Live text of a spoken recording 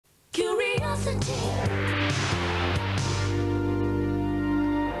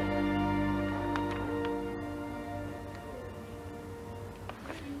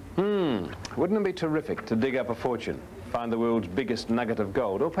Wouldn't it be terrific to dig up a fortune, find the world's biggest nugget of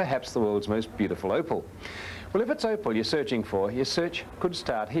gold, or perhaps the world's most beautiful opal? Well, if it's opal you're searching for, your search could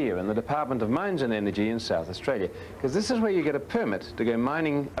start here in the Department of Mines and Energy in South Australia, because this is where you get a permit to go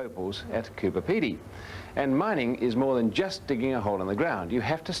mining opals at Cooper Pedy. And mining is more than just digging a hole in the ground. You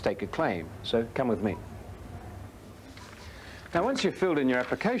have to stake a claim, so come with me. Now, once you've filled in your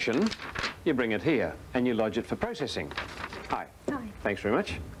application, you bring it here and you lodge it for processing. Hi. Hi. Thanks very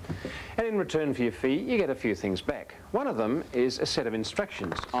much. And in return for your fee, you get a few things back. One of them is a set of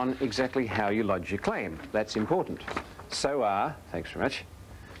instructions on exactly how you lodge your claim. That's important. So are, thanks very much,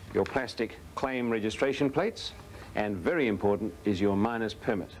 your plastic claim registration plates, and very important is your miner's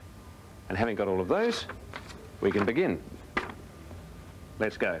permit. And having got all of those, we can begin.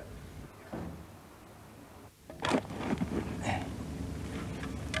 Let's go.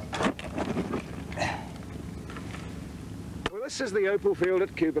 Well, this is the opal field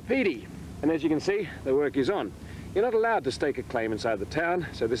at Cooper Pedy, and as you can see, the work is on. You're not allowed to stake a claim inside the town,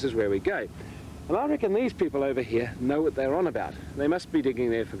 so this is where we go. And I reckon these people over here know what they're on about. They must be digging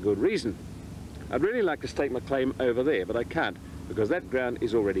there for good reason. I'd really like to stake my claim over there, but I can't, because that ground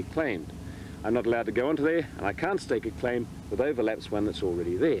is already claimed. I'm not allowed to go onto there, and I can't stake a claim that overlaps one that's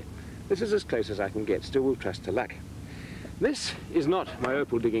already there. This is as close as I can get, still we'll trust to luck. This is not my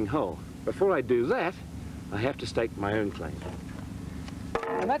opal digging hole. Before I do that, I have to stake my own claim.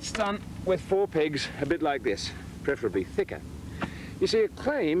 And that's done with 4 pegs, a bit like this, preferably thicker. You see, a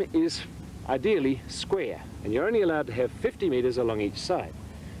claim is ideally square, and you're only allowed to have 50 metres along each side.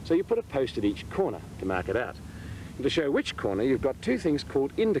 So you put a post at each corner to mark it out. And to show which corner, you've got 2 things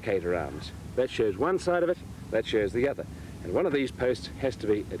called indicator arms. That shows one side of it, that shows the other. And one of these posts has to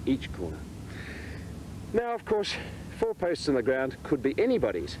be at each corner. Now, of course, 4 posts in the ground could be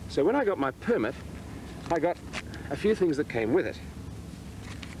anybody's. So when I got my permit, I got a few things that came with it.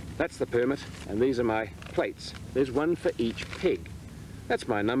 That's the permit, and these are my plates. There's one for each peg. That's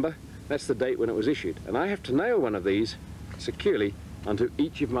my number, that's the date when it was issued. And I have to nail one of these securely onto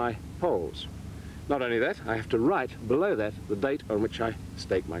each of my poles. Not only that, I have to write below that the date on which I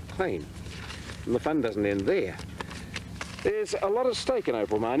stake my claim. And the fun doesn't end there. There's a lot at stake in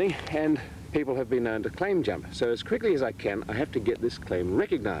opal mining, and people have been known to claim jump. So as quickly as I can, I have to get this claim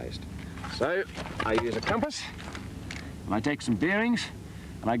recognised. So I use a compass, and I take some bearings,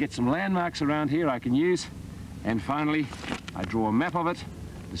 and I get some landmarks around here I can use, and finally I draw a map of it,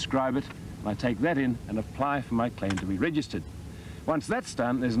 describe it, and I take that in and apply for my claim to be registered. Once that's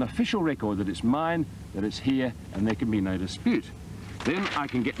done, there's an official record that it's mine, that it's here, and there can be no dispute. Then I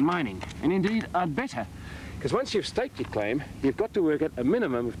can get mining, and indeed I'd better, because once you've staked your claim, you've got to work at a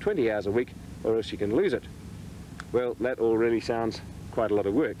minimum of 20 hours a week, or else you can lose it. Well, that all really sounds quite a lot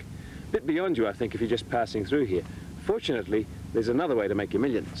of work. A bit beyond you, I think, if you're just passing through here. Fortunately, there's another way to make your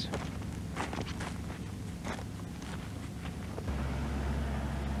millions.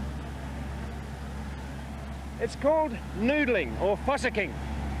 It's called noodling or fossicking.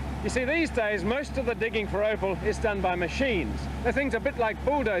 You see, these days most of the digging for opal is done by machines. They're things a bit like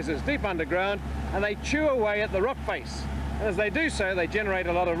bulldozers deep underground, and they chew away at the rock face. And as they do so, they generate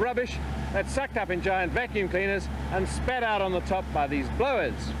a lot of rubbish that's sucked up in giant vacuum cleaners and spat out on the top by these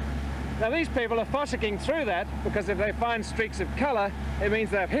blowers. Now these people are fossicking through that because if they find streaks of colour, it means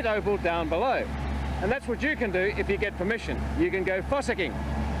they've hit opal down below. And that's what you can do if you get permission. You can go fossicking.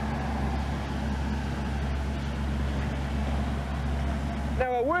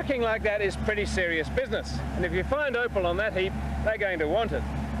 Now, working like that is pretty serious business, and if you find opal on that heap, they're going to want it.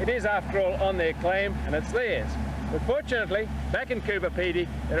 It is, after all, on their claim, and it's theirs. But fortunately, back in Cooper Pedy,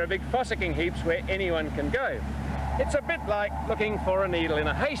 there are big fossicking heaps where anyone can go. It's a bit like looking for a needle in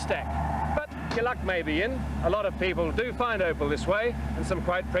a haystack, but your luck may be in. A lot of people do find opal this way, and some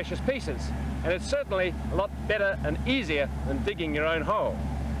quite precious pieces. And it's certainly a lot better and easier than digging your own hole.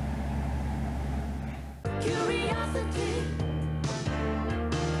 Curiosity.